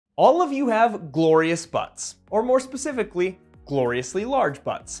All of you have glorious butts, or more specifically, gloriously large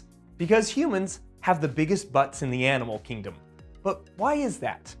butts, because humans have the biggest butts in the animal kingdom. But why is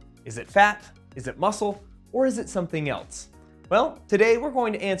that? Is it fat? Is it muscle? Or is it something else? Well, today we're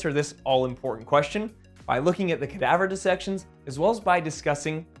going to answer this all-important question by looking at the cadaver dissections as well as by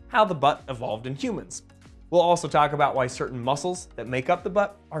discussing how the butt evolved in humans. We'll also talk about why certain muscles that make up the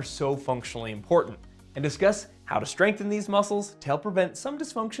butt are so functionally important, and discuss how to strengthen these muscles to help prevent some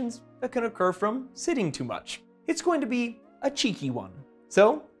dysfunctions that can occur from sitting too much. It's going to be a cheeky one.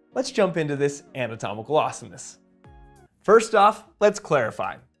 So let's jump into this anatomical awesomeness. First off, let's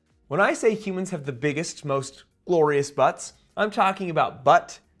clarify. When I say humans have the biggest, most glorious butts, I'm talking about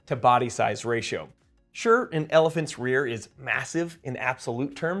butt to body size ratio. Sure, an elephant's rear is massive in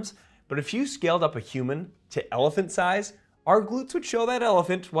absolute terms, but if you scaled up a human to elephant size, our glutes would show that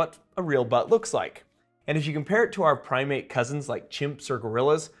elephant what a real butt looks like. And if you compare it to our primate cousins like chimps or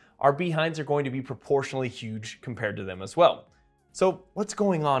gorillas, our behinds are going to be proportionally huge compared to them as well. So what's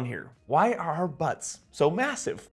going on here? Why are our butts so massive?